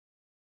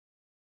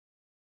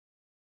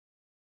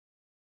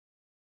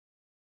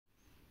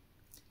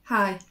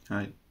Hi.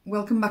 Hi.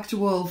 Welcome back to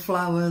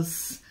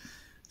Wallflowers.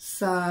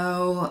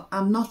 So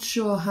I'm not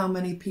sure how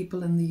many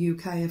people in the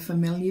UK are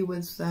familiar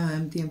with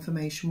the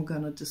information we're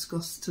going to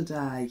discuss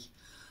today.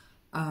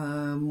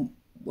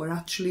 We're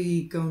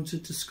actually going to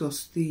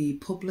discuss the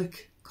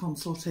public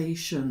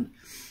consultation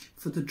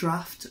for the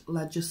draft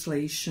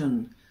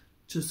legislation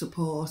to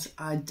support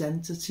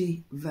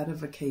identity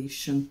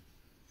verification.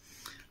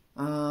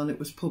 And it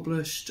was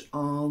published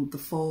on the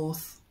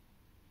 4th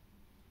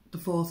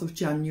of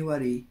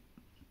January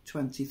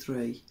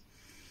 23.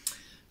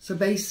 So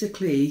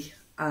basically,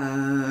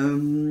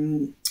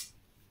 Rishi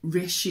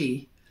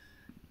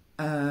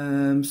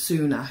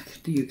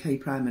Sunak, the UK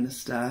Prime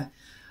Minister,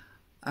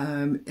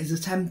 is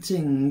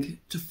attempting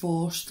to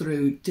force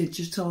through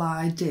digital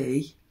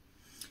ID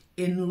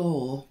in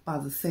law by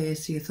the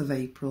 30th of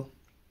April.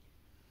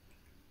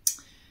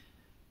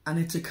 And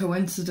it's a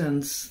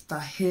coincidence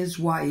that his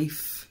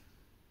wife's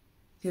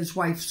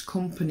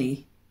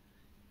company,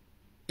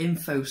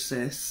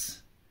 Infosys,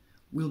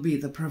 will be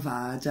the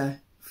provider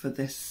for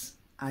this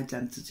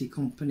identity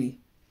company.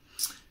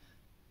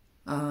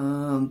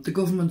 The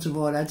government have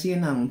already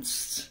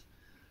announced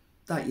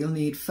that you'll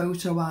need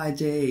photo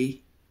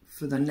ID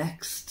for the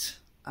next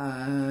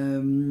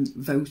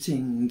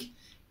voting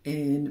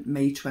in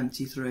May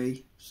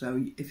 23.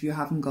 So if you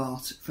haven't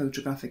got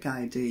photographic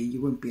ID,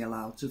 you won't be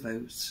allowed to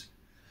vote.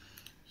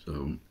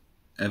 So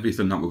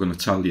everything that we're going to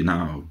tell you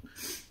now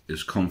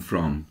is come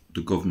from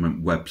the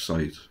government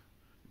website.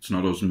 It's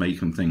not us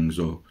making things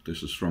up.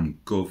 This is from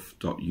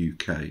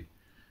gov.uk.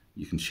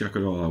 You can check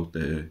it all out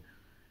there,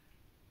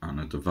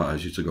 and I'd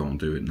advise you to go and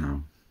do it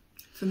now.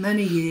 For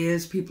many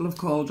years, people have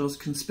called us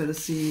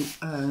conspiracy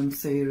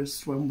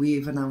theorists when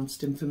we've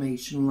announced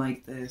information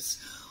like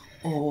this,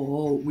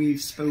 or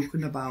we've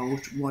spoken about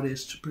what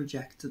is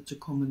projected to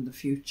come in the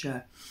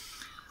future.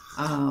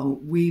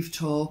 We've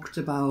talked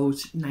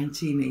about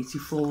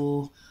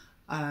 1984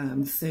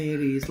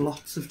 theories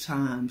lots of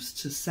times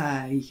to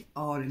say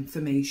our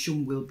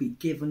information will be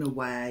given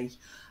away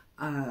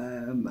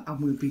and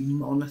will be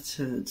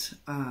monitored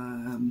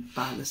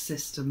by the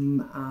system,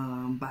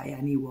 by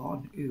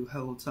anyone who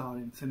holds our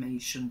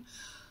information.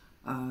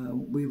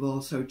 We've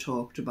also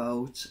talked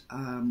about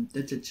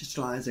the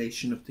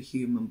digitalisation of the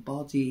human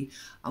body,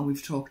 and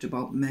we've talked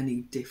about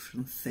many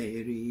different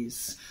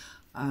theories.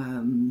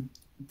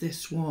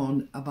 This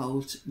one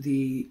about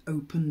the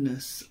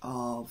openness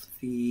of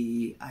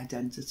the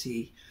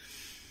identity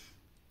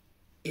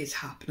is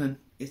happening.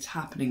 It's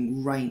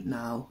happening right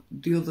now.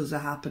 The others are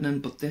happening,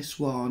 but this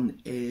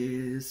one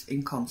is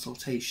in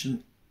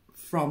consultation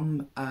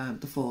from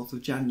the 4th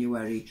of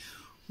January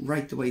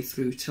right the way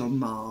through till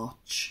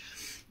March.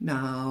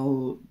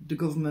 Now, the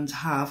government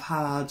have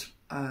had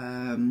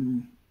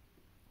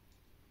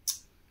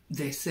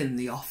this in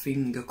the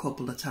offing a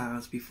couple of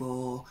times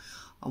before.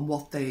 And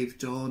what they've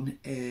done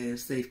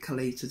is they've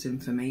collated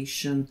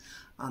information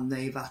and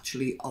they've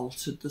actually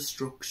altered the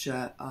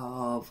structure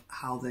of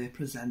how they're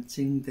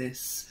presenting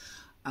this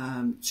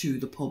to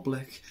the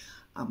public.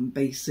 And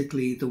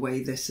basically the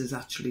way this is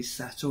actually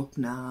set up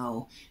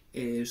now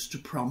is to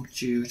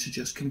prompt you to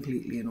just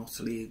completely and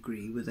utterly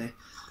agree with it.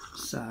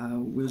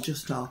 So we'll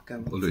just start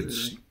going through it.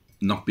 It's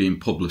not being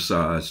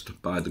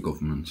publicised by the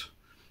government.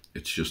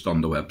 It's just on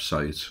the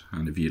website,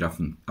 and if you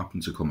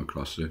happen to come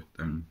across it,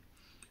 then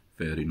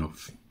fair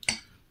enough.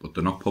 But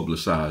they're not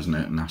publicising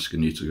it and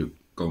asking you to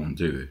go and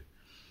do it.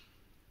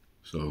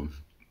 So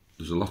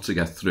there's a lot to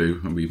get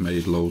through, and we've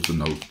made loads of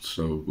notes,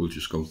 so we'll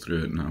just go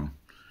through it now.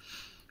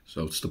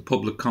 So it's the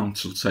public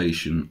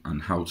consultation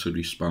and how to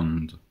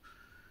respond.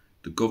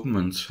 The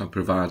government have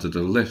provided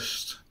a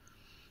list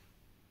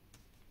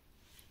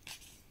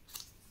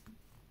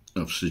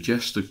of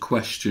suggested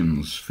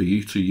questions for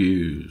you to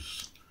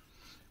use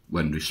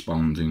when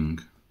responding.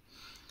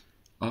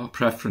 Our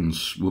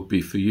preference would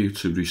be for you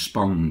to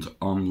respond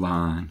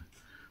online.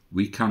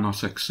 We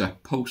cannot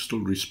accept postal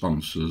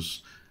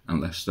responses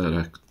unless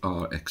there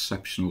are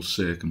exceptional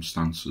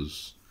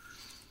circumstances.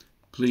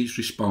 Please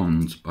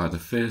respond by the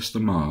 1st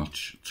of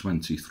March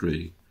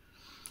 23.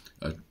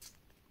 A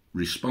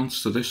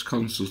response to this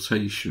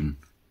consultation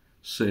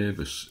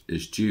service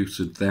is due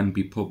to then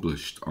be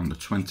published on the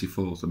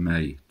 24th of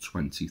May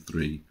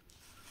 23.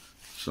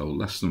 So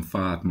less than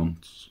 5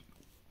 months.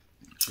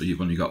 So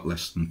you've only got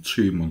less than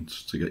 2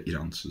 months to get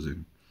your answers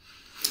in.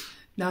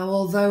 Now,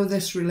 although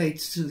this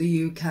relates to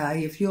the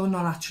UK, if you're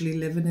not actually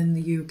living in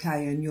the UK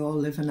and you're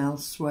living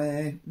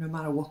elsewhere, no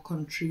matter what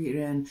country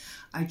you're in,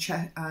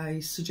 I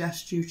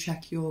suggest you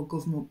check your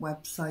government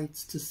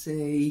websites to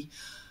see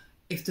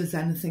if there's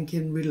anything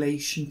in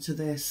relation to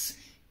this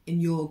in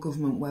your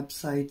government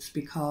websites,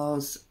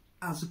 because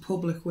as a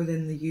public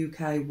within the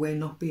UK, we're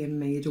not being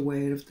made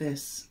aware of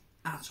this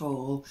at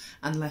all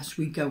unless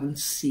we go and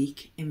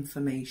seek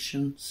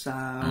information. So,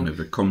 and if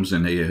it comes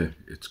in here,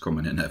 it's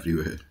coming in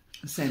everywhere.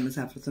 Same as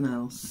everything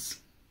else.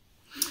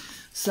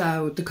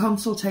 So the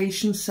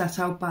consultation set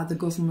out by the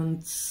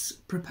government's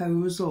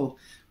proposal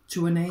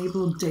to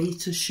enable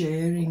data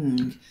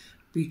sharing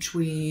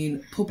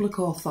between public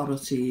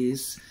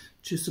authorities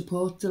to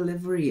support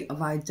delivery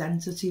of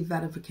identity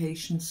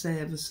verification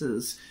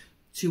services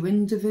to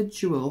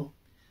individual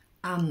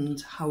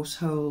and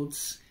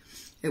households.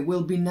 It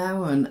will be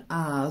known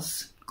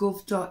as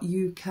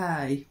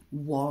gov.uk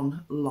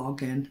One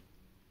Login.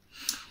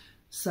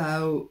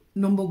 So,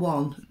 number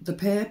one, the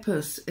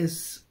purpose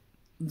is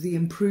the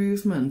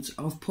improvement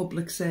of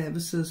public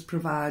services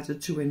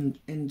provided to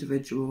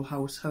individual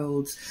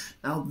households.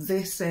 Now,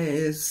 this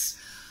is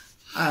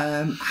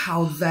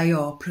how they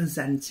are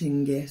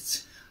presenting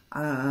it.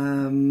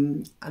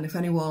 And if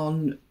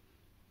anyone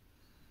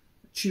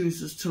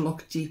chooses to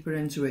look deeper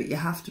into it, you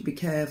have to be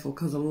careful,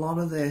 because a lot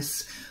of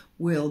this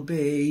will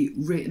be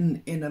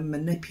written in a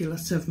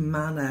manipulative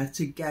manner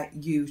to get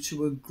you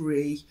to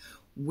agree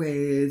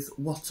with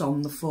what's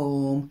on the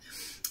form.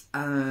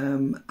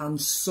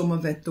 And some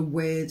of it, the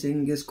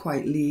wording is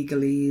quite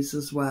legalese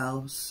as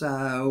well.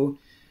 So,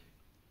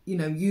 you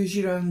know, use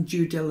your own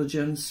due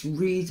diligence,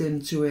 read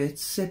into it,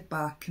 sit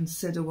back,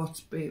 consider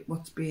what's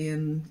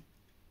being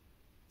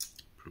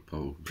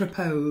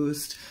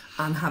proposed,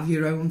 and have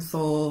your own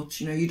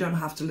thoughts. You know, you don't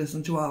have to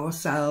listen to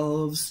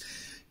ourselves.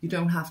 You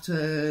don't have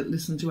to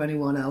listen to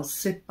anyone else.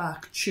 Sit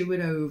back, chew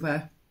it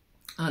over,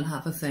 and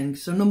have a think.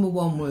 So number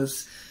one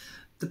was,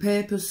 the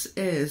purpose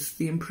is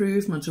the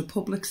improvement of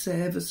public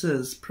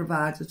services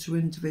provided to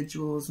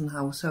individuals and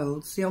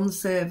households. See, on the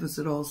surface,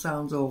 it all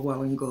sounds all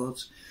well and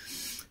good.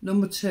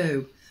 Number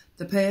two,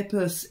 the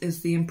purpose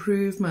is the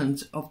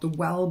improvement of the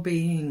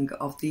well-being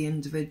of the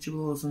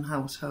individuals and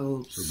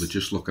households. So they're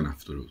just looking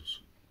after us.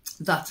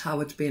 That's how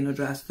it's being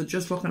addressed. They're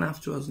just looking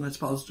after us, and it's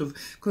positive,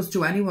 because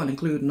to anyone,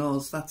 including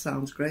us, that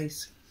sounds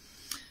great.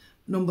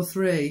 Number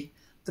three,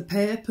 the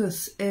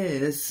purpose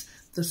is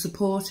the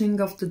supporting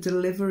of the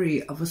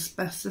delivery of a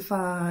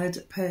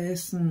specified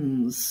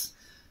person's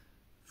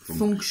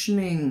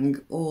functioning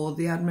or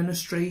the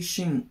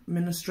administration,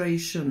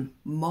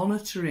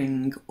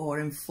 monitoring or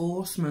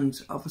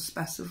enforcement of a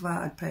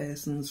specified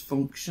person's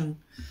function.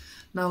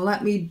 Now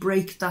let me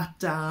break that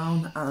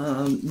down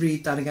and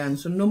read that again.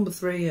 So number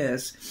three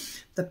is,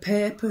 the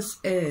purpose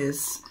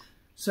is,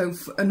 so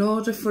in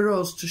order for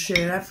us to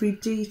share every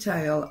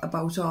detail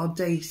about our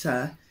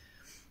data,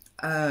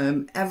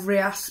 every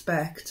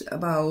aspect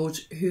about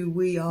who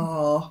we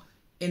are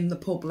in the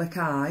public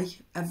eye,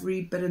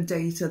 every bit of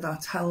data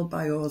that's held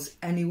by us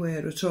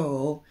anywhere at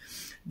all,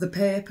 the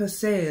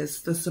purpose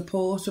is the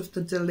support of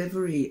the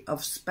delivery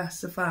of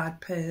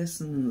specified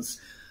persons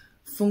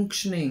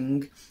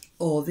functioning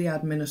or the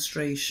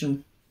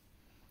administration,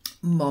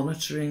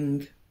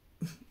 monitoring,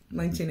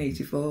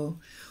 1984,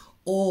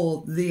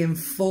 or the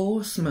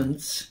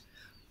enforcement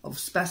of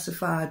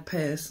specified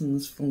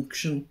persons'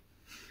 function.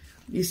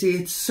 You see,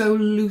 it's so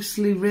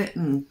loosely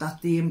written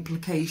that the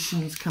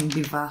implications can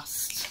be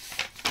vast.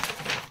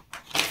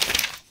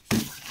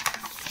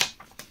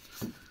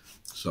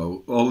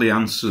 So all the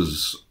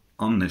answers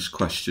on this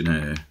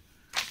questionnaire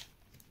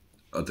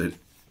are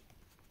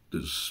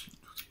there's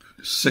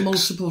six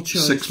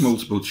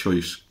multiple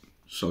choice.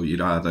 So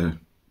you're either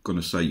going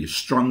to say you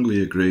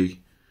strongly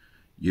agree,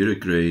 you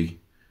agree,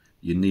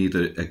 you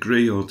neither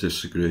agree or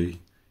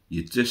disagree,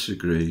 you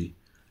disagree,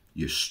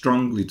 you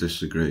strongly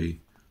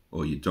disagree,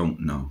 or you don't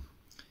know.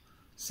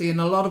 See, in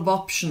a lot of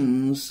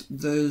options,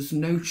 there's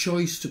no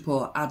choice to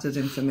put added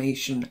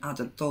information,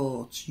 added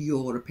thoughts,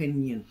 your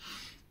opinion.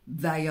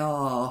 They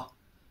are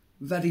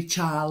very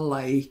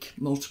childlike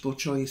multiple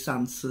choice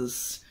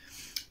answers.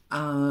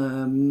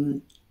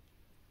 I'll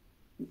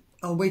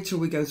wait till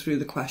we go through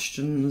the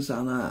questions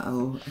and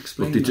I'll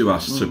explain. But they do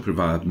ask to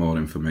provide more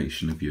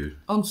information if you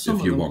want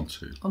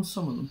to. On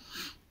some of them.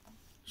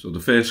 So the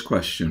first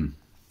question.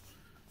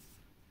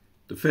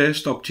 The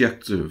first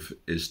objective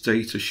is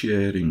data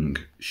sharing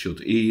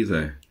should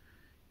either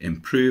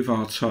improve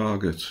or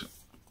target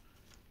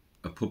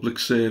a public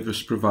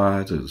service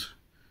provided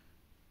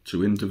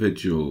to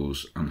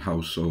individuals and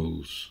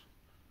households.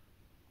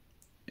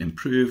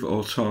 Improve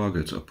or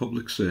target a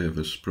public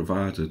service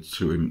provided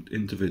to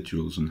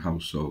individuals and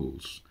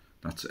households.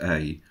 That's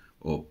A.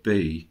 Or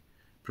B.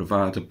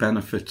 Provide a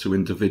benefit to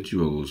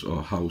individuals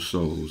or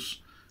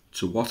households.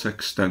 To what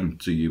extent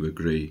do you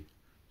agree?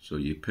 So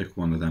you pick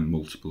one of them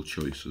multiple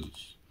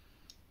choices.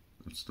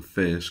 That's the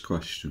first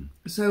question.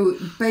 So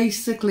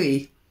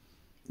basically,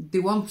 they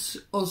want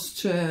us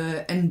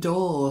to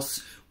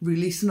endorse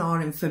releasing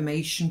our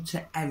information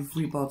to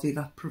everybody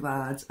that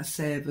provides a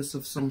service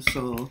of some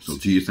sort. So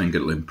do you think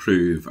it'll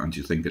improve and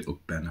do you think it'll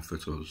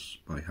benefit us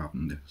by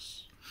having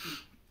this?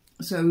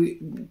 So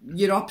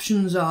your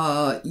options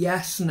are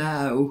yes,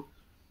 no,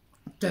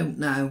 don't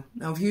know.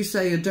 Now if you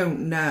say you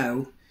don't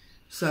know,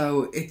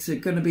 so it's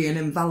going to be an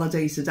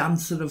invalidated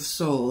answer of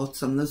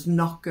sorts, and there's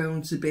not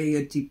going to be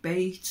a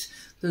debate,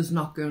 there's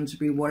not going to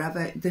be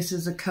whatever. This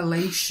is a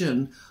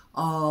collation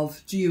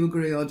of do you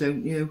agree or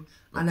don't you?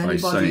 And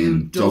anybody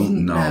who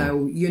doesn't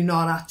know, you're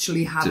not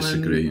actually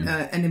having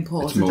an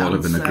important answer. It's more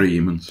of an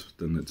agreement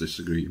than a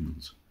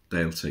disagreement.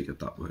 They'll take it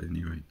that way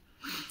anyway.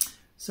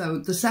 So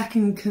the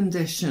second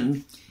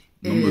condition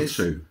is... Number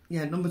two.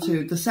 Yeah, number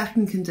two. The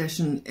second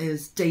condition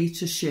is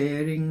data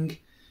sharing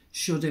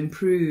should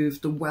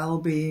improve the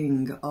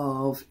well-being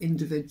of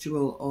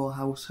individual or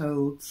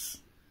households.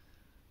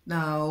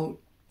 Now,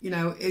 you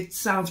know, it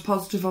sounds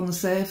positive on the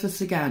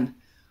surface again,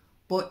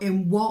 but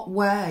in what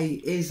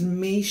way is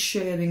me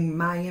sharing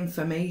my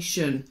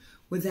information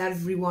with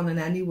everyone and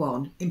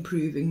anyone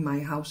improving my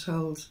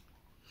household?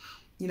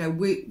 You know,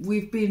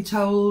 we've been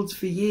told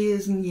for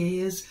years and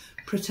years,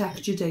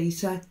 protect your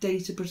data,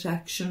 data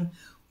protection.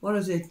 What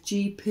is it?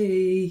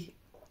 GDPR.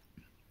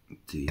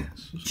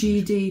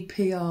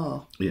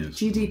 Yes.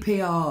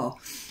 GDPR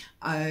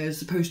is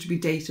supposed to be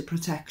data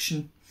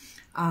protection.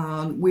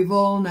 And we've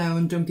all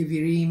known, don't give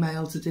your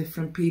email to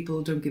different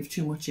people, don't give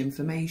too much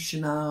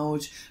information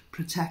out,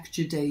 protect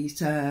your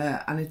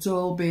data. And it's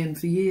all been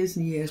for years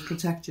and years,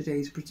 protect your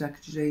data,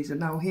 protect your data.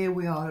 Now here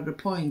we are at a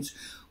point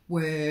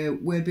where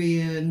we're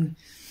being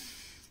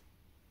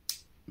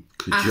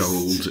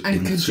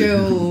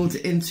cajoled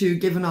into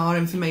giving our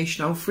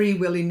information out free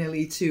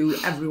willy-nilly to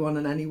everyone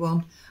and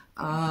anyone.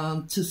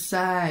 To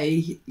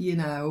say, you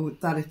know,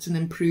 that it's an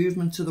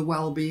improvement to the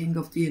well-being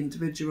of the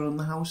individual and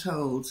the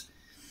household.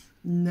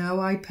 No,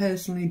 I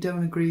personally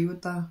don't agree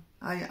with that.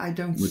 I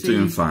don't see... We're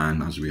doing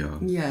fine as we are.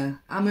 Yeah,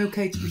 I'm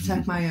okay to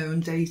protect my own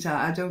data.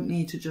 I don't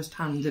need to just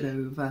hand it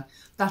over.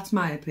 That's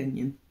my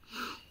opinion.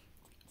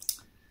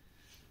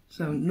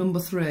 So, number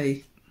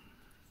 3.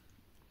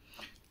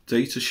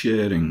 Data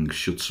sharing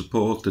should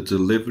support the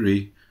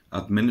delivery,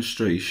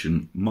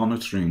 administration,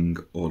 monitoring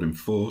or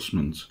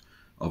enforcement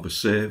of a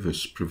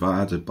service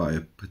provided by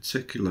a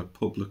particular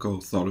public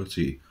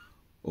authority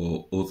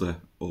or other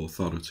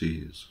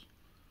authorities.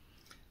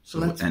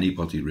 So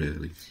anybody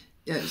really.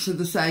 Yeah, so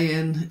they're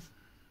saying,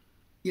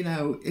 you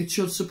know, it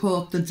should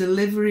support the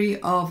delivery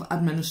of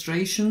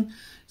administration.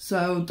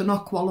 So they're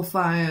not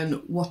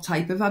qualifying what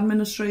type of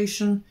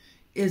administration.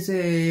 Is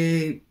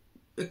it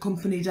a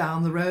company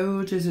down the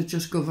road? Is it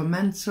just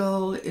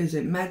governmental? Is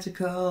it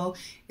medical?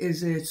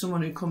 Is it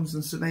someone who comes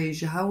and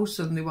surveys your house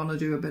and they want to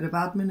do a bit of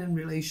admin in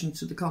relation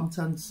to the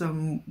contents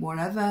and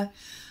whatever?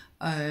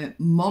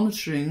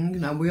 Monitoring.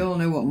 Now, we all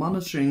know what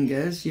monitoring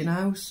is, you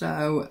know,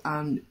 so,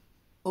 and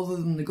other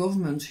than the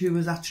government, who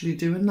is actually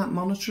doing that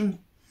monitoring?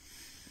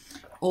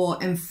 Or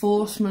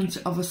enforcement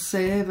of a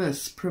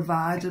service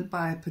provided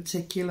by a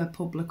particular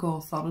public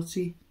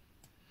authority.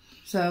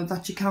 So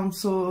that's your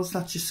councils,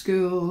 that's your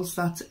schools,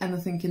 that's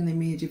anything in the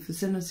immediate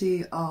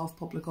vicinity of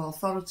public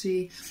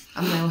authority,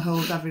 and they'll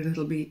hold every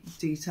little bit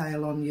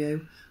detail on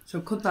you.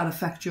 So could that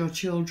affect your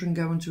children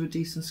going to a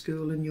decent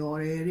school in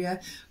your area?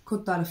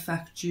 Could that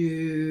affect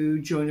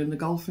you joining the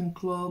golfing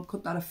club?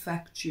 Could that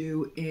affect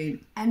you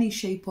in any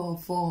shape or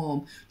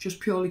form,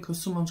 just purely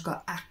because someone's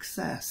got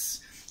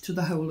access to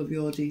the whole of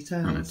your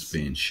details? And it's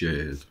being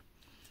shared.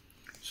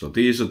 So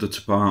these are the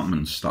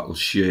departments that will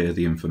share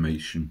the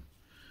information.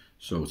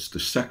 So it's the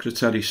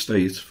Secretary of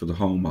State for the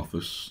Home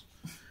Office,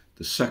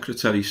 the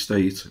Secretary of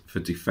State for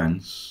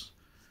Defence,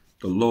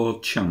 the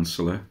Lord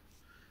Chancellor,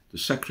 the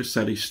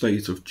Secretary of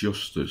State of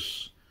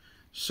Justice,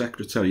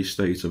 Secretary of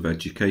State of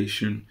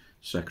Education,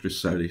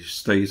 Secretary of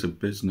State of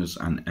Business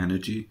and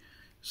Energy,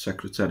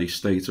 Secretary of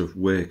State of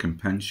Work and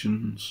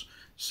Pensions,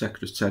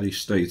 Secretary of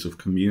State of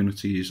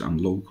Communities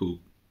and Local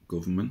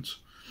Government,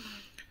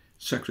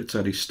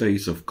 Secretary of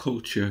State of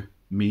Culture,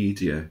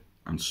 Media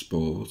and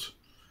Sport,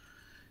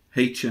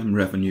 HM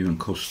Revenue and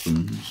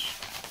Customs,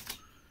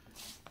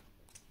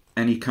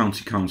 any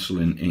county council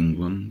in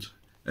England,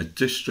 a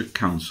district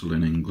council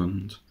in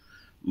England,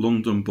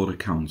 London Borough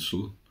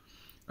Council,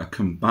 a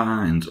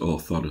combined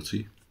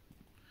authority,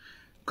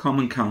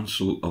 Common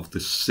Council of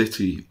the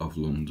City of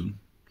London,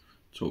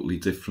 totally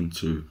different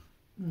to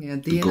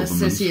the inner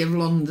city of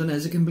London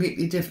is a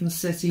completely different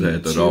city to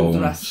the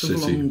rest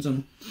of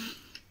London.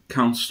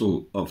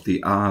 Council of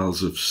the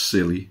Isles of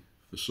Scilly,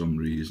 for some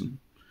reason,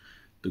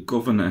 the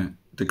Governor,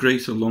 the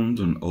Greater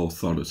London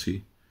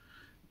Authority,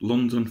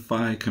 London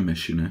Fire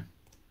Commissioner,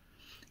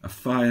 a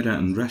Fire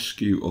and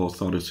Rescue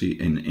Authority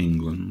in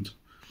England,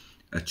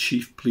 a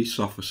Chief Police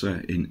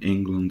Officer in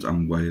England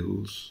and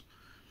Wales,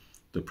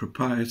 the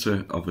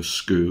proprietor of a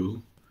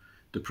school,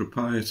 the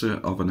proprietor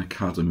of an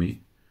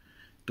academy,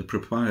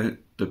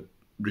 the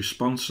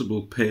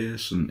responsible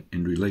person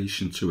in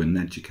relation to an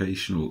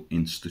educational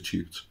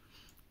institute,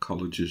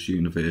 colleges,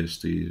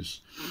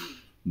 universities,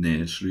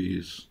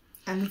 nurseries,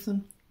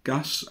 anything.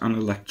 Gas and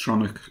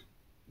Electric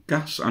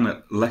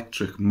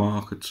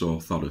Markets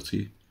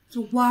Authority.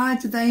 So why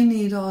do they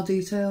need our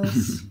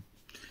details?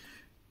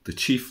 The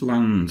Chief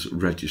Land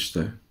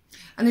Register.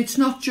 And it's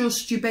not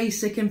just your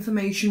basic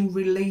information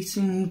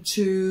relating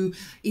to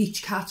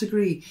each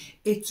category.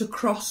 It's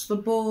across the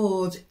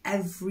board.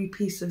 Every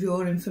piece of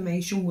your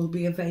information will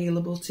be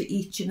available to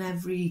each and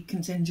every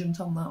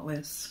contingent on that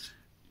list.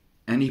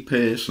 Any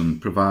person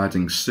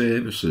providing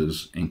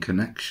services in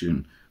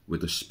connection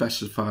with a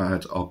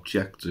specified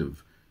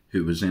objective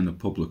who is in a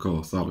public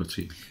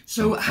authority.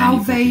 So how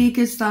vague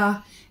is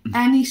that?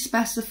 Any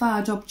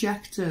specified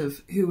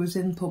objective who is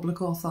in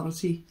public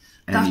authority.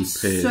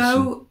 That's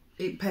so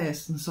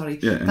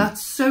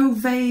that's so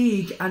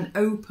vague and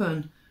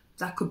open.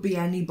 That could be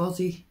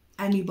anybody.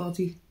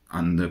 Anybody.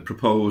 and they're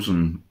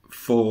proposing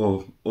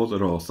 4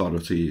 other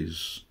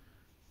authorities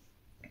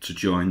to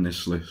join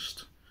this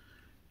list.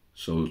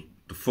 So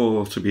the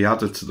 4 to be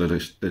added to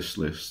this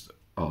list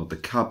are the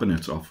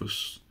Cabinet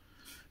Office,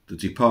 the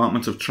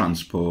Department of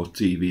Transport,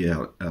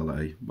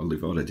 DVLA. Well,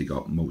 they've already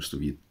got most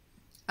of you.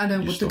 I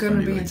know, but they're going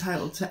to be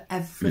entitled to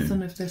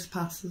everything if this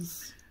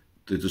passes.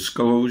 The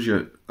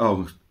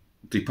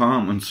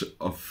Department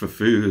for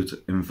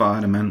Food,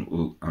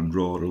 Environmental and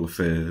Rural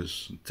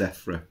Affairs,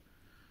 DEFRA.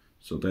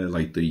 So they're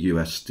like the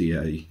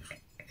USDA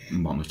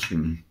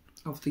monitoring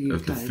of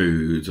the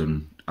food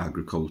and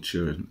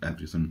agriculture and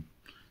everything.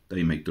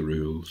 They make the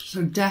rules.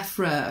 So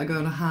DEFRA are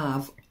going to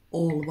have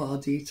all of our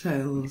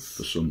details.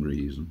 For some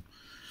reason.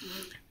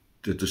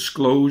 The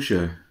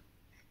Disclosure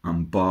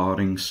and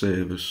Barring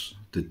Service,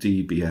 the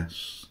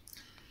DBS.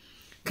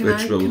 Can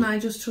I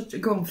just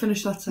go and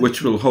finish that sentence?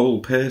 Which will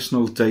hold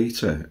personal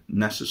data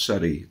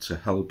necessary to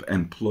help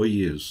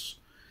employers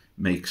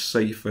make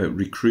safer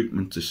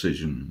recruitment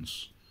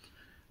decisions.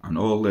 And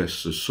all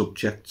this is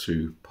subject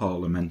to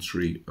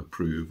parliamentary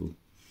approval.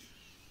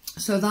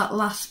 So that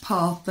last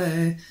part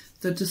there,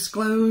 the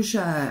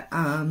Disclosure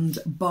and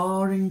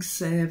Barring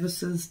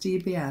Services,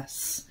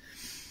 DBS,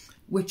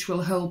 which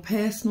will hold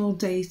personal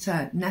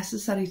data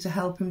necessary to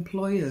help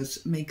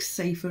employers make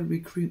safer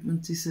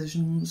recruitment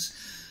decisions.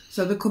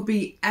 So there could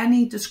be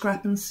any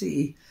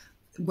discrepancy,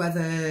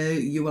 whether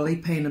you were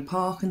late paying a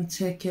parking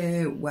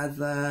ticket,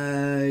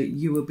 whether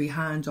you were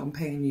behind on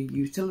paying your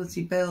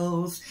utility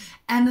bills,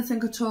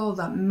 anything at all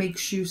that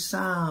makes you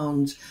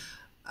sound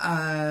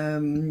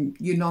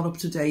you're not up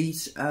to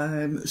date,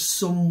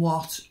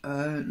 somewhat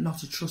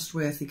not a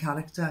trustworthy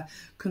character,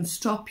 can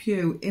stop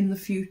you in the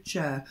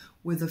future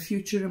with a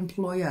future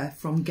employer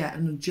from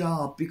getting a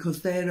job,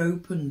 because they're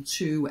open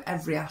to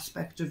every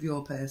aspect of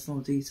your personal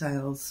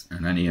details.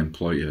 And any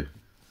employer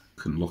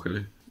can look at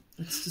it.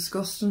 It's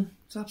disgusting.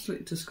 It's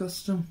absolutely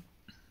disgusting.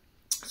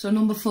 So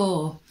number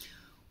 4,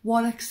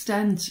 what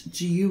extent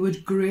do you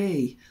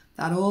agree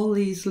that all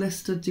these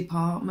listed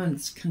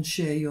departments can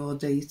share your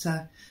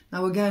data?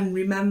 Now again,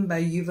 remember,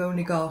 you've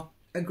only got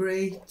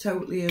agree,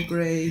 totally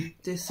agree,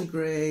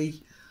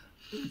 disagree,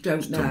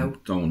 don't know.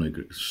 Don't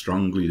agree,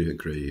 strongly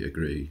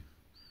agree,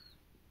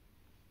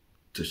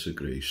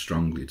 disagree,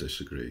 strongly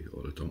disagree,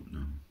 or I don't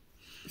know.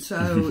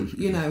 So,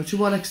 you know, to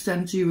what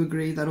extent do you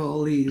agree that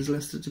all these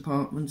listed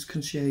departments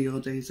can share your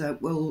data?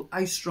 Well,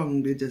 I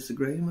strongly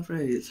disagree, I'm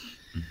afraid.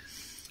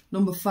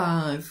 Number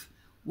 5,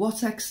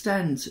 what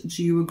extent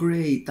do you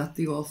agree that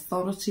the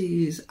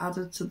authorities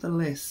added to the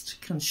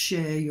list can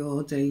share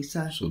your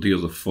data? So the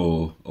other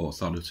 4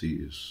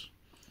 authorities.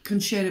 Can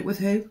share it with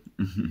who?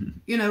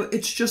 You know,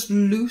 it's just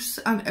loose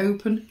and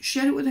open.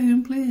 Share it with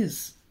whom,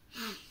 please?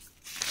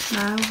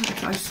 Now,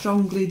 I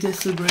strongly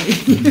disagree.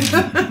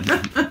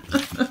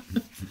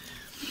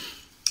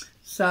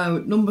 So,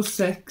 number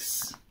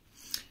 6, are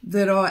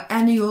there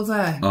any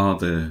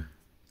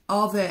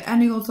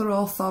other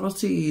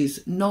authorities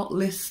not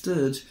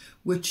listed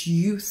which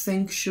you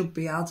think should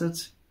be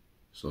added?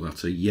 So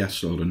that's a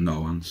yes or a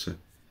no answer.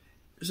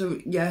 So,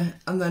 yeah,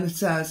 and then it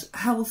says,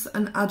 health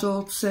and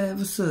adult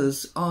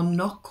services are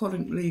not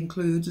currently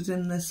included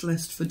in this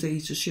list for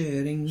data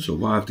sharing. So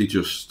why have they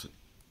just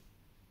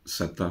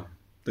said that?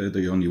 They're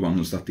the only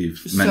ones that they've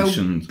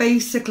mentioned. So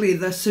basically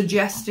they're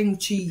suggesting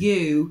to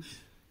you,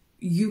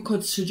 you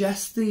could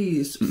suggest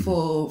these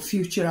for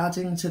future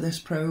adding to this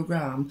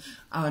programme,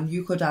 and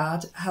you could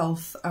add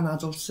health and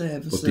adult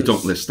services. But they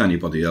don't list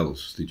anybody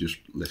else, they just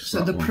list so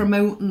that they're one.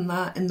 promoting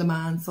that in the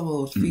mind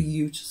thought for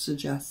you to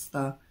suggest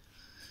that.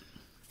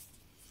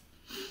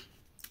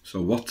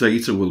 So what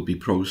data will be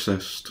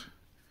processed?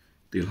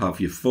 They'll have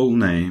your full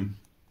name,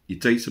 your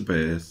date of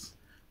birth,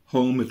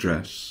 home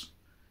address,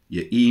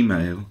 your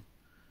email,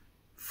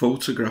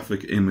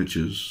 photographic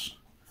images,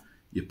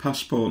 your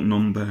passport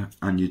number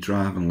and your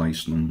driving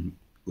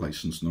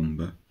licence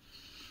number,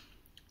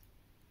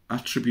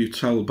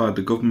 attributes held by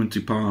the government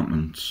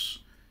departments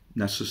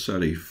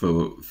necessary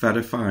for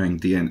verifying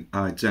the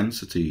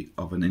identity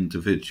of an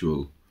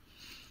individual,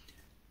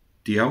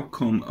 the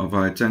outcome of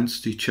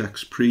identity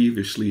checks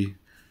previously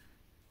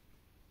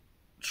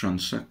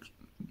transactional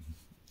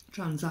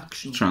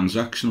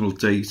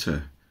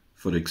data,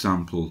 for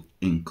example,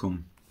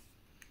 income.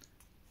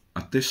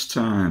 At this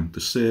time,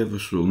 the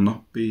service will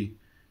not be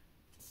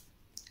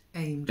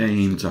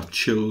aimed at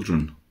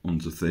children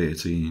under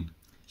 13.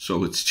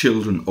 So it's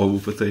children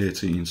over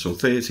 13. So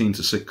 13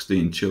 to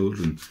 16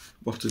 children,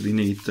 what do they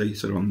need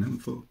data on them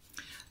for?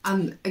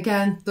 And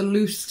again, the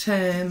loose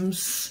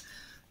terms.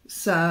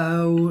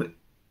 So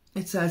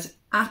it says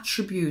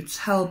attributes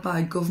held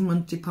by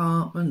government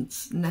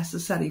departments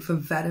necessary for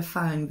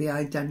verifying the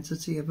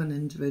identity of an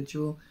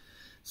individual.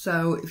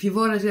 So if you've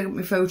already got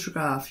my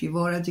photograph, you've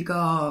already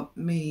got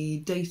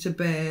my date of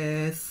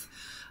birth,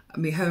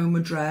 my home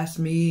address,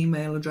 my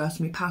email address,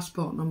 my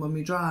passport number,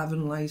 my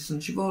driving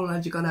licence, you've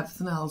already got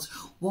everything else.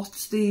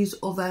 What's these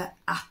other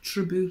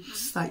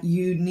attributes that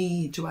you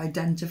need to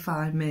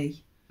identify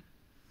me?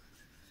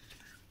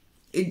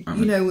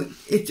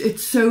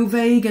 it's so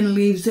vague and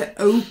leaves it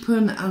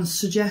open and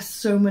suggests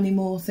so many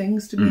more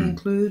things to be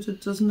included,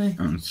 doesn't it?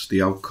 And it's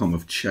the outcome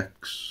of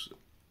checks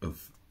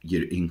of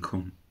your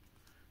income,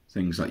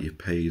 things that you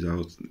paid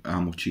out,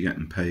 how much you're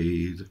getting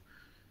paid.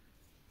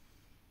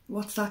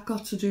 What's that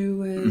got to do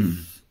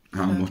with...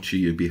 How much are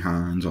you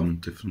behind on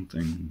different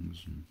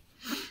things?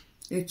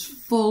 It's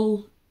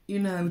full,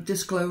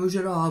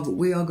 disclosure of,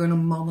 we are going to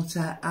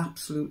monitor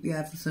absolutely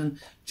everything.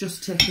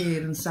 Just tick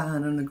here and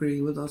sign and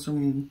agree with us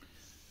and,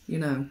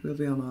 we'll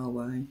be on our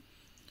way.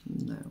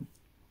 No.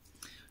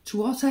 To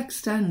what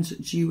extent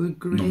do you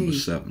agree... Number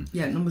 7.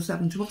 Yeah, number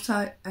 7. To what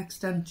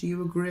extent do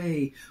you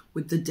agree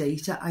with the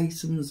data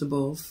items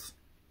above?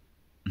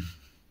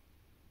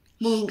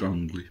 Well,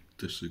 strongly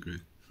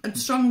disagree. I'd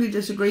strongly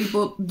disagree,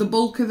 but the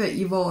bulk of it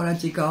you've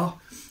already got.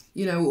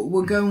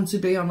 We're going to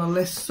be on a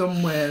list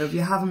somewhere of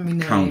you having me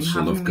name,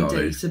 having me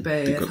date of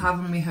birth,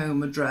 having me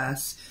home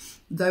address.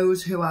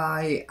 Those who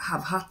I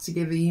have had to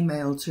give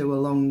email to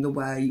along the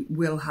way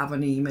will have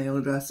an email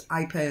address.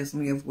 I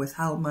personally have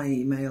withheld my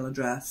email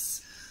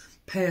address,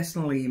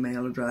 personal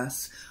email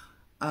address,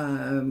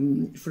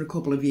 for a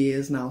couple of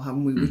years now,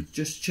 haven't we? We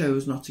just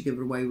chose not to give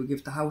it away. We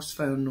give the house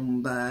phone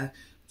number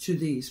to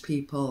these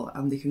people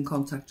and they can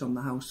contact on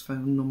the house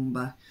phone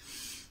number.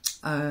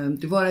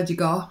 They've already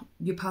got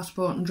your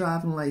passport and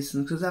driving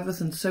licence because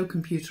everything's so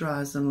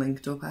computerised and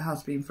linked up. It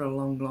has been for a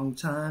long, long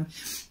time.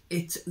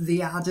 It's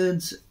the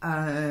added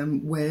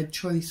word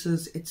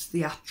choices, it's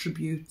the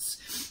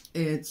attributes,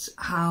 it's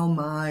how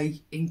my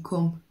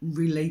income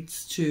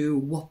relates to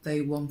what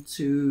they want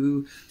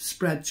to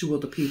spread to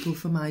other people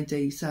for my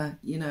data.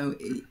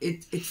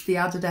 It's the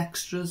added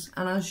extras.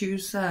 And as you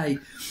say,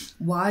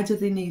 why do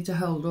they need to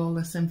hold all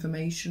this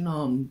information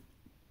on,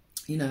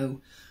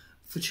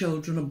 for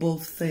children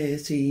above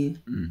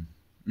 13?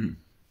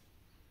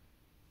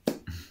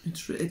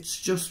 It's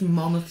just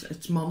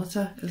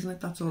monitor, isn't it?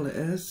 That's all it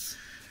is.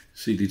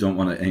 See, they don't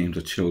want it aimed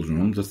at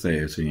children under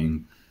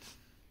 13.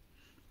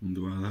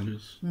 Wonder why that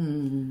is.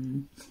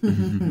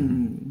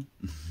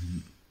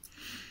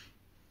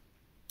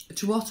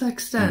 To what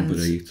extent...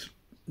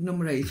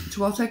 Number 8. To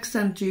what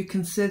extent do you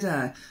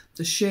consider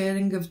the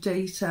sharing of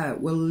data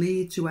will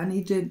lead to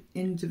any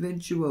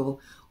individual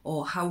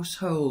or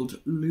household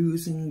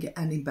losing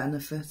any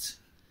benefit?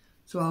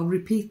 So I'll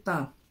repeat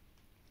that.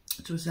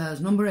 So it says,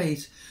 number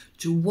 8,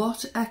 to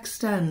what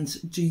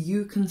extent do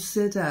you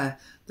consider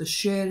the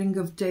sharing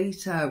of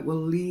data will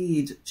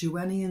lead to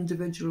any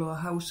individual or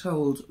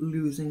household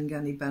losing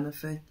any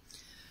benefit?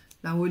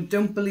 Now, we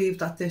don't believe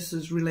that this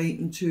is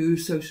relating to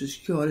Social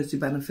Security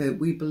benefit.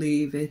 We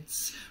believe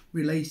it's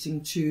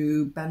relating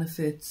to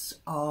benefits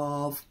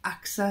of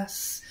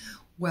access,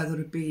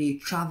 whether it be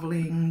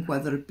travelling,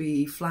 whether it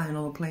be flying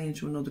on a plane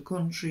to another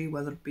country,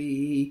 whether it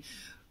be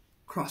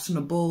crossing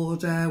a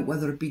border,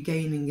 whether it be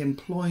gaining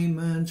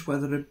employment,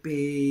 whether it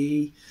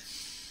be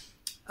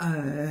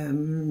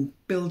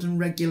building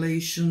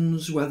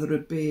regulations, whether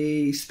it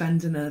be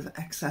spending in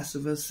excess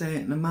of a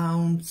certain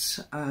amount,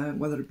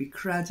 whether it be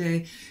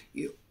credit,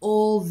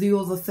 all the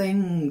other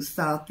things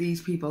that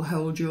these people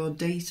hold your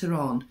data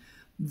on,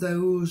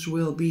 those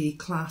will be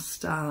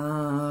classed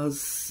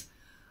as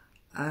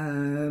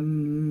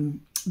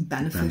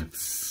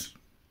benefits.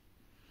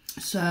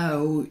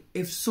 So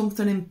if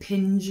something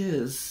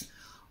impinges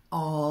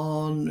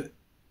on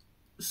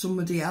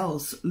somebody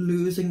else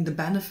losing the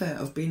benefit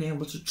of being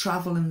able to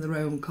travel in their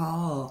own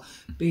car,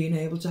 being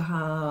able to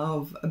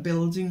have a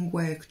building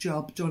work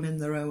job done in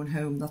their own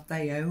home that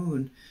they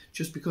own,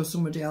 just because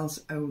somebody else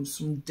owns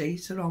some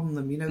data on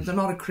them. They're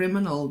not a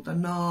criminal, they're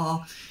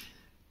not,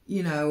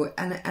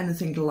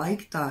 anything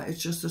like that.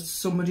 It's just that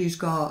somebody's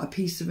got a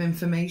piece of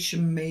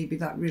information maybe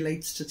that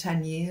relates to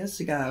 10 years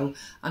ago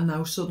and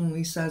now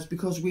suddenly says,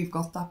 because we've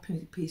got that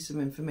piece of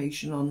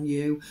information on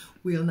you,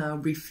 we'll now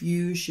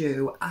refuse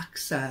you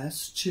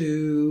access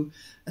to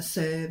a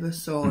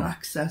service or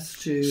access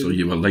to... So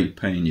you were late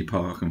paying your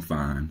parking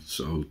fine,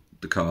 so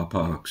the car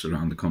parks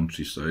around the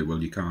country say,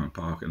 well, you can't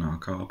park in our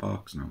car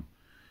parks now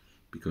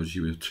because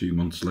you were 2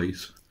 months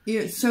late.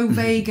 It's so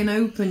vague and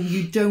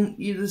open.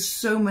 There's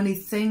so many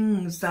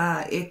things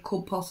that it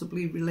could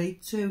possibly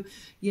relate to.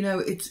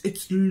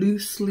 It's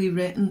loosely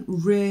written,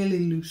 really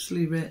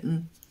loosely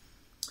written.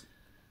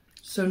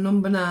 So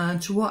number 9,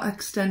 to what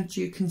extent do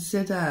you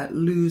consider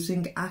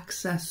losing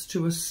access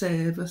to a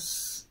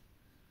service?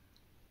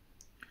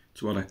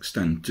 To what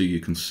extent do you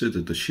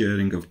consider the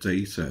sharing of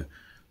data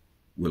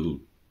will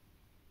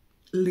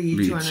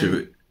lead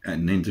to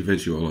an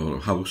individual or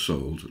a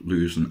household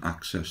losing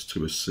access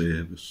to a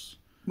service?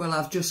 Well,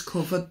 I've just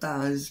covered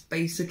that as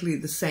basically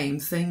the same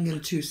thing in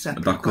 2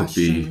 separate that could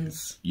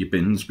questions. Be your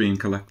bins being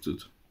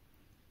collected.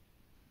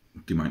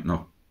 They might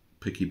not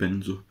pick your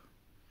bins up.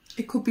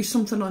 It could be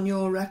something on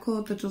your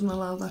record that doesn't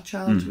allow that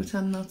child to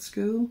attend that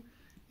school.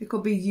 It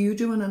could be you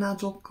doing an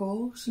adult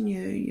course and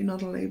you're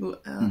not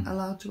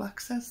allowed to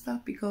access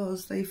that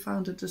because they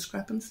found a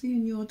discrepancy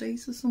in your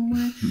data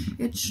somewhere.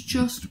 It's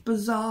just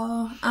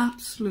bizarre,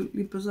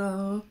 absolutely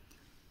bizarre.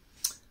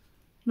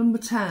 Number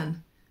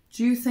 10.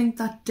 do you think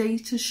that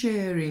data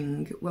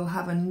sharing will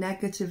have a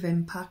negative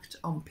impact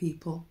on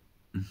people?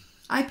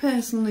 I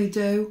personally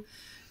do.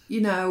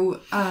 You know,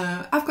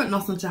 I've got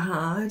nothing to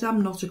hide.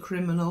 I'm not a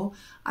criminal.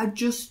 I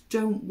just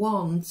don't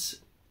want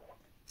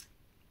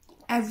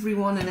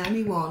everyone and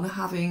anyone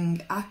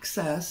having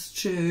access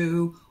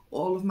to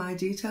all of my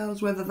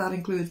details, whether that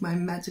includes my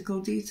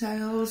medical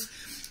details,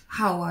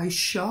 how I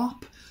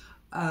shop,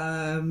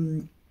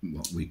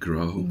 what we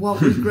grow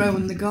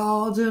in the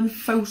garden,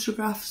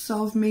 photographs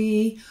of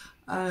me,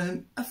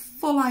 a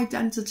full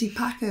identity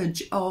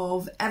package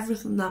of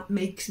everything that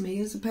makes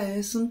me as a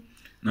person.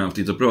 Now, if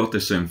they'd have brought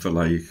this in for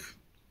like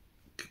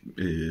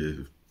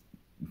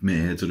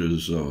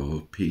murderers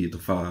or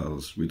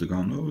paedophiles, we'd have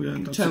gone, oh yeah,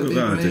 that's Totally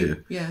a good agree. idea.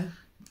 Yeah.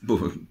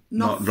 But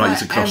not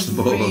right across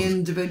the board. Every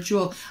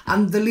individual.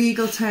 And the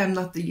legal term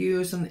that they're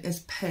using is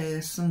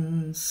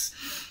persons.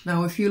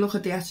 Now, if you look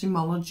at the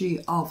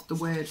etymology of the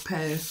word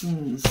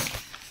persons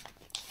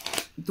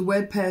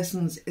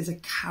is a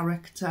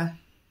character.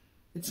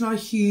 It's not a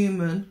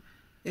human.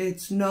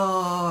 It's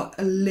not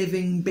a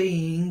living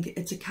being.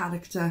 It's a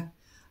character.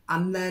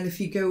 And then if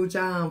you go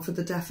down for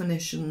the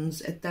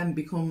definitions, it then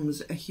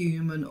becomes a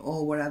human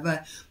or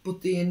whatever.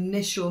 But the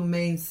initial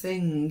main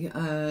thing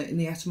in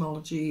the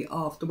etymology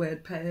of the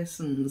word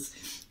persons,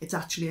 it's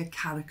actually a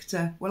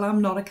character. Well,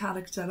 I'm not a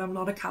character. I'm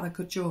not a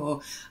caricature.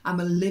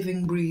 I'm a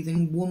living,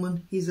 breathing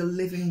woman. He's a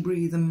living,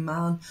 breathing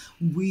man.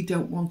 We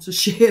don't want to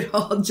share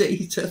our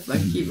data.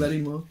 Thank you very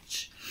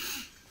much.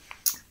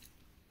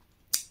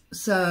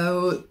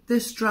 So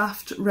this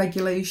draft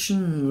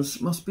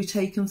regulations must be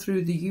taken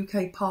through the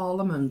UK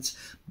Parliament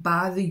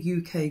by the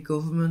UK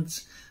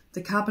government.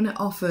 The Cabinet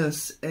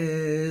Office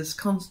is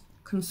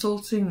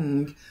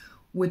consulting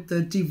with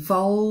the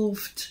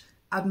devolved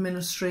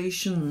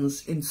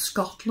administrations in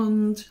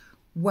Scotland,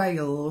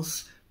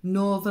 Wales,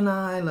 Northern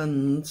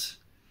Ireland,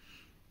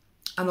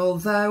 and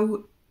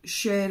although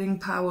sharing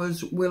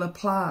powers will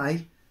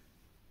apply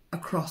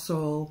across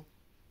all.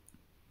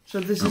 So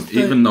this is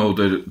even though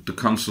the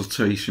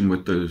consultation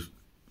with the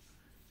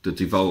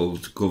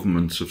devolved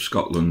governments of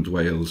Scotland,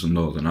 Wales and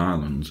Northern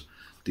Ireland,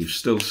 they've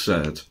still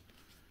said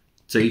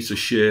data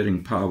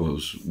sharing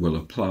powers will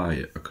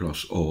apply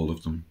across all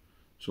of them.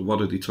 So what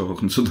are they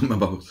talking to them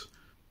about?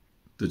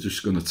 They're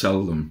just going to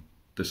tell them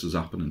this is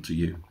happening to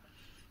you,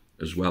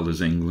 as well as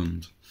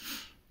England.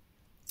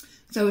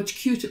 So it's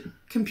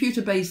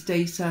computer-based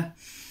data.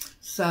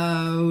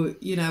 So,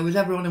 you know, is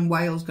everyone in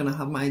Wales going to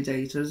have my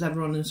data? Is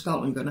everyone in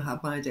Scotland going to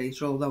have my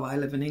data? Although I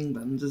live in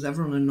England, is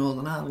everyone in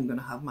Northern Ireland going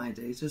to have my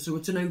data? So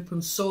it's an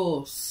open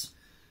source,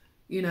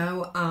 you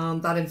know,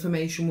 and that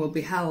information will be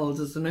held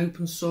as an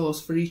open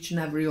source for each and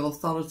every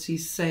authority,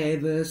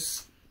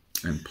 service,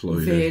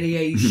 employer,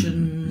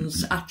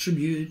 variations,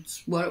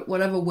 attributes,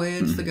 whatever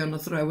words they're going to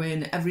throw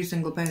in. Every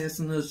single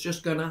person is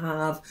just going to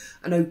have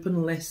an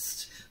open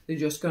list. They're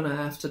just going to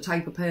have to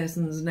type a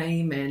person's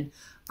name in,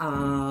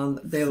 and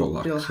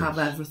they'll have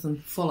everything,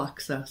 full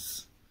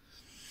access.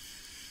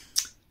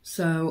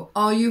 So,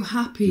 are you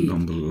happy?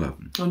 Number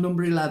 11. On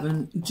number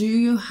 11, do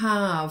you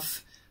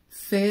have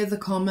further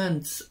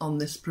comments on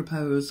this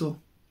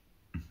proposal?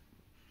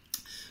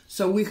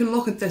 So we can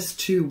look at this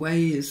two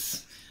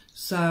ways.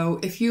 So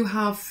if you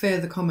have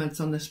further comments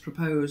on this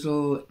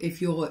proposal,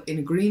 if you're in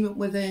agreement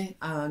with it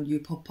and you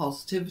put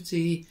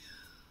positivity,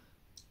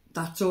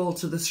 that's all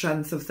to the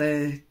strength of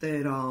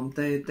their arm.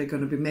 They're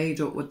going to be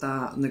made up with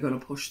that and they're going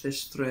to push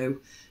this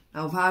through.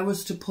 Now, if I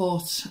was to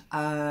put,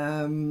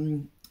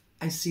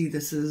 I see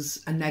this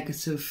as a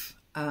negative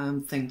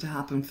thing to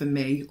happen for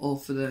me or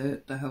for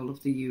the whole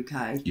of the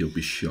UK. You'll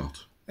be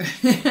shot.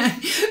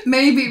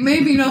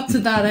 maybe not to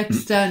that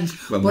extent,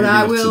 well, but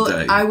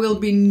I will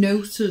be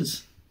noted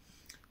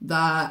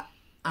that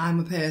I'm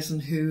a person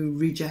who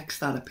rejects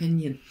that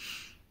opinion.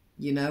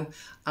 You know,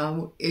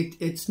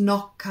 it's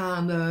not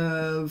kind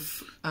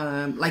of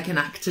like an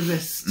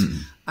activist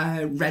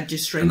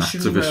registration an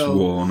activist role,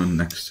 warning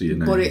next to your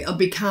name. But it'll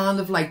be kind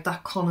of like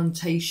that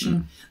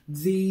connotation.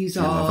 These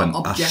are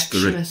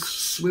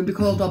objectionists. We'll be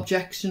called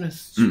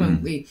objectionists,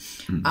 won't we?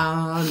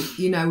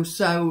 You know,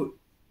 so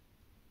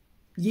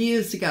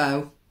years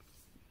ago,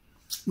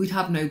 we'd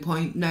have no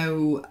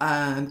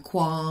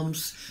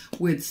qualms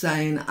with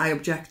saying I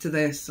object to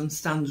this and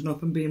standing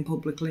up and being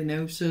publicly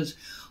noted.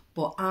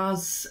 But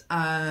as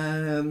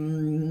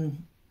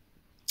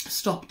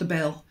Stop the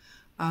Bill,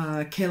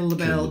 Kill the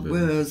Bill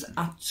was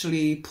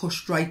actually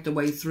pushed right the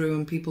way through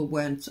and people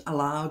weren't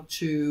allowed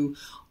to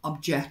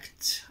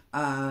object,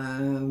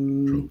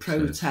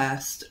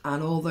 protest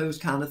and all those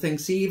kind of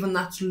things. See, even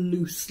that's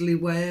loosely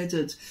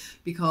worded,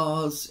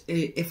 because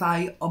if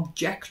I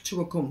object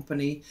to a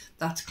company,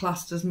 that's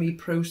classed as me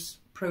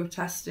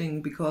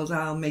protesting, because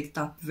I'll make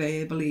that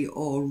verbally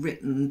or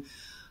written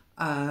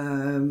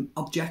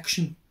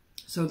objection.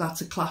 So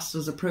that's a class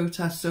as a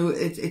protest. So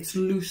it's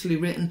loosely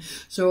written.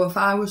 So if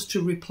I was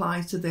to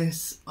reply to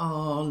this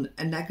on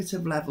a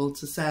negative level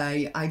to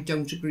say, I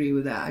don't agree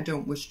with it, I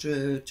don't wish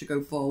to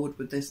go forward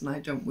with this and I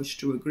don't wish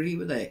to agree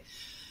with it,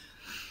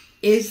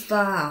 is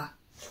that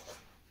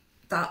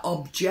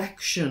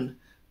objection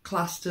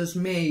classed as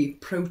me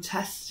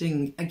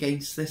protesting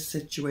against this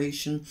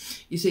situation.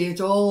 You see,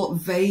 it's all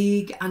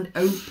vague and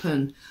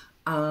open.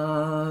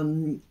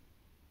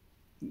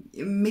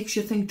 It makes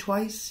you think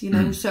twice, you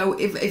know. So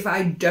if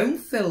I don't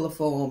fill the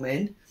form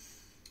in,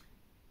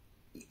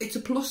 it's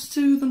a plus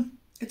to them.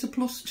 It's a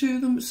plus to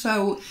them.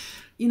 So,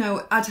 you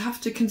know, I'd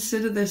have to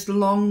consider this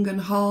long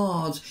and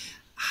hard,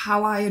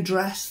 how I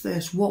address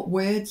this, what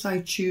words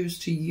I choose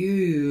to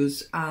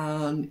use,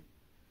 and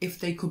if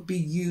they could be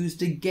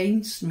used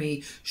against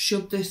me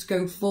should this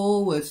go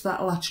forwards.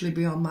 That'll actually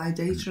be on my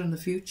data in the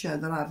future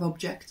that I've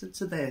objected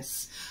to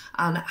this.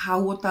 And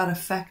how would that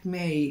affect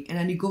me in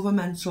any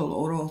governmental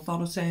or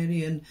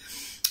authoritarian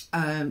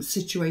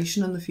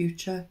situation in the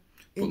future?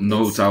 But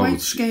no doubt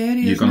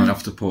scary, you're going to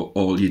have to put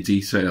all your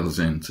details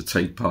in to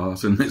take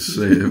part in this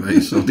survey,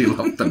 so they'll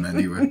have them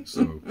anyway,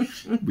 so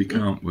we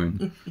can't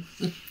win.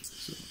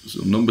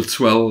 So number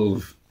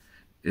 12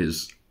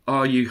 is,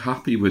 are you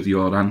happy with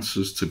your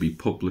answers to be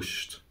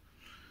published?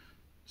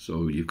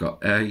 So you've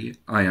got A,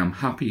 I am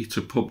happy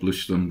to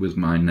publish them with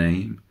my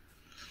name.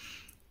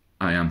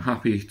 I am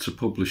happy to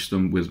publish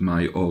them with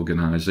my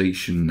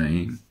organisation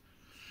name.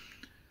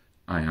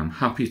 I am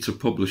happy to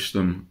publish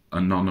them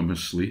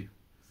anonymously.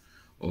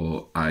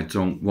 Or I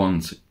don't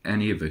want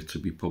any of it to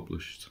be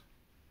published.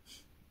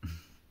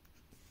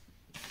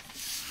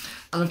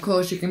 And of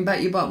course, you can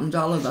bet your bottom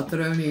dollar that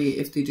they're only,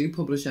 if they do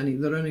publish any,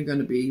 they're only going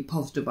to be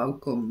positive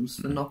outcomes.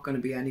 They're not going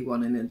to be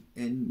anyone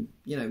in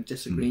you know,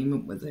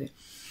 disagreement with it.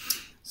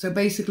 So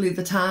basically,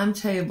 the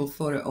timetable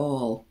for it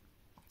all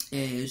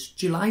is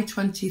July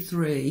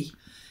 23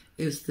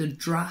 is the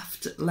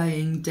draft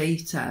laying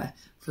data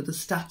for the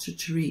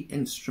statutory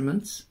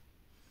instruments.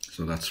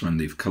 So that's when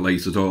they've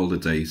collated all the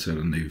data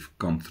and they've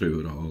gone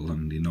through it all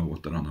and they know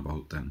what they're on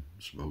about then,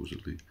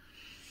 supposedly.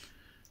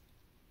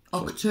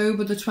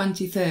 October the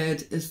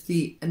 23rd is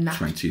the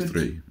enactment.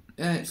 23.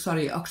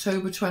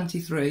 October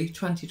 23,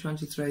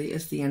 2023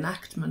 is the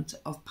enactment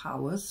of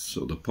powers.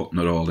 So they're putting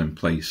it all in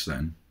place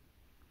then.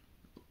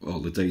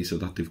 All the data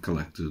that they've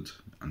collected,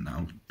 and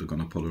now they're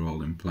going to put it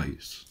all in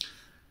place.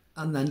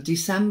 And then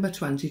December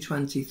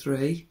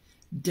 2023,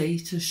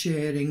 data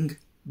sharing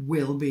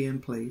will be in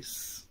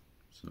place.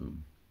 So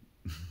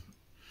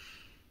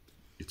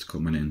it's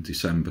coming in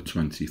December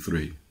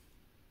 23.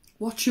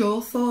 What's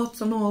your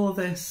thoughts on all of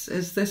this?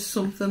 Is this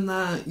something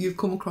that you've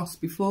come across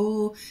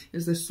before?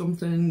 Is this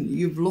something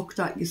you've looked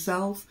at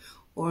yourself?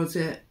 Or is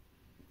it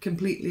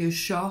completely a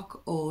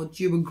shock? Or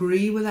do you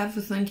agree with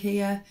everything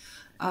here?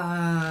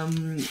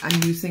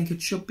 And you think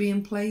it should be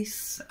in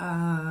place?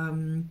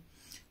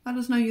 Let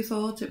us know your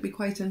thoughts. It'd be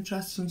quite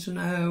interesting to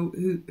know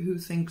who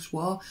thinks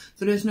what.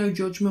 There is no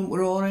judgment.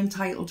 We're all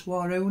entitled to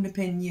our own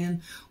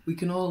opinion. We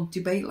can all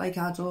debate like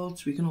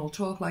adults. We can all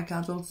talk like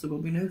adults. There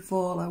will be no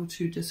fallout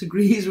who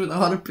disagrees with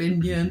our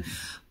opinion.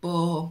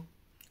 But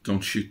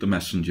don't shoot the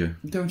messenger.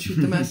 Don't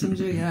shoot the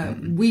messenger, yeah.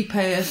 We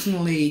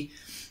personally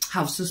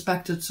have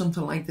suspected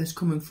something like this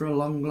coming for a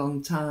long,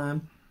 long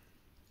time.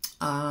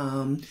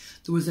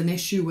 There was an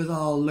issue with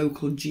our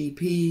local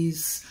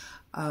GPs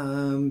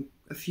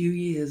a few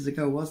years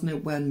ago, wasn't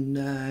it, when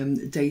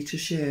data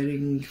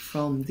sharing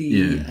from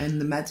the in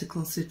the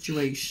medical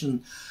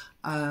situation,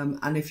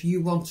 and if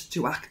you wanted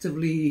to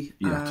actively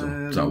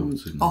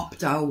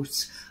opt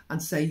out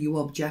and say you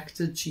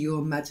objected to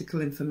your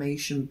medical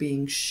information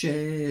being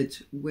shared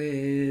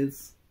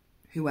with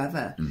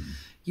whoever,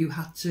 you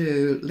had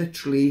to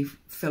literally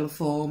fill a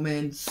form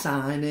in,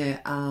 sign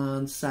it,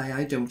 and say,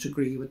 I don't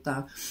agree with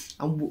that.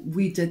 And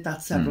we did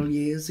that several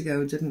years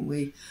ago, didn't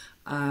we?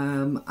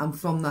 And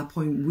from that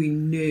point, we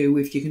knew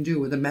if you can do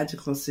it with a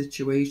medical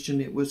situation,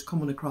 it was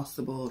coming across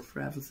the board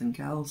for everything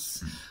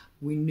else.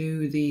 We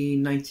knew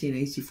the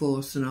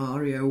 1984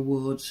 scenario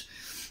would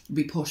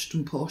be pushed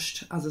and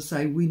pushed. As I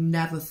say, we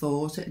never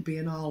thought it'd be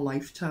in our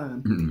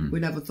lifetime. We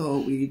never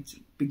thought we'd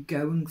be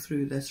going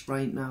through this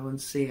right now and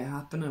see it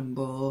happening,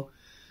 but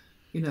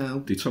you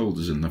know. They told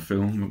us in the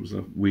film, what was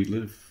that? We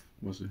Live,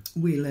 was it?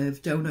 We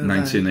Live, don't know.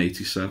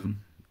 1987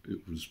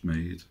 it was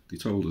made. They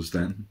told us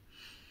then.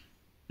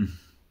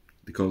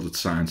 They called it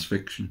science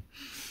fiction.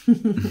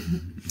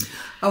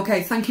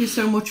 Okay, thank you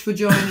so much for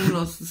joining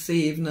us this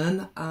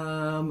evening.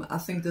 I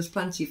think there's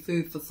plenty of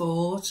food for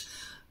thought.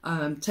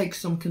 Take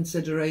some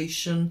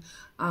consideration.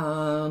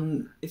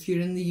 If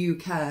you're in the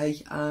UK,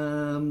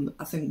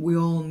 I think we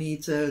all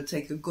need to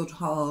take a good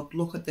hard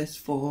look at this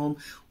form.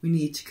 We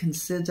need to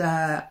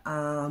consider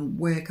and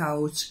work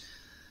out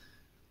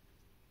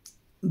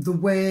the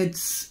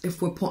words,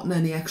 if we're putting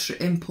any extra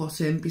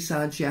input in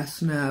besides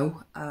yes,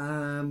 no,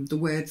 the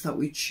words that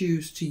we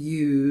choose to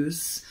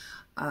use,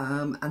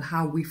 and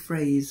how we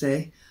phrase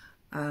it,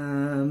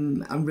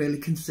 and really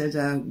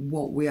consider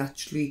what we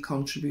actually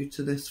contribute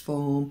to this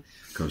form.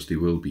 Because they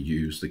will be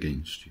used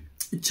against you.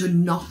 To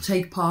not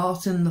take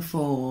part in the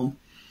form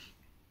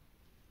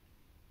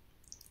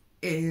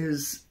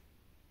is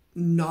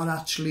not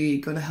actually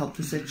going to help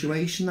the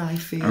situation, I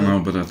feel. I know,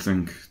 but I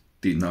think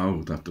they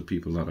know that the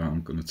people that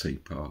aren't going to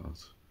take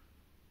part.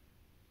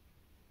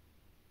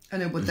 I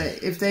know, but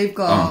if they've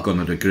got... I'm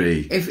going to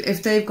agree.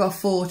 If they've got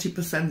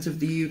 40% of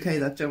the UK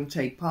that don't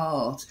take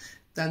part,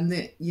 then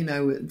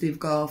they've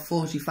got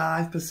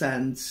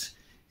 45%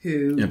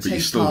 who yeah, but take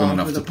you're still part going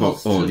to have to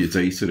put all your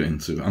positive... data in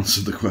to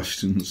answer the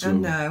questions. So. I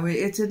know,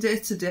 it's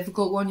a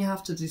difficult one. You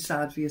have to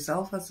decide for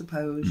yourself, I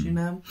suppose, you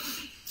know.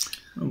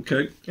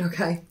 Okay.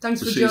 Okay,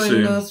 thanks We'll for see you joining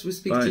soon. us. We'll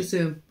speak to Bye. you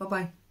soon.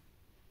 Bye-bye.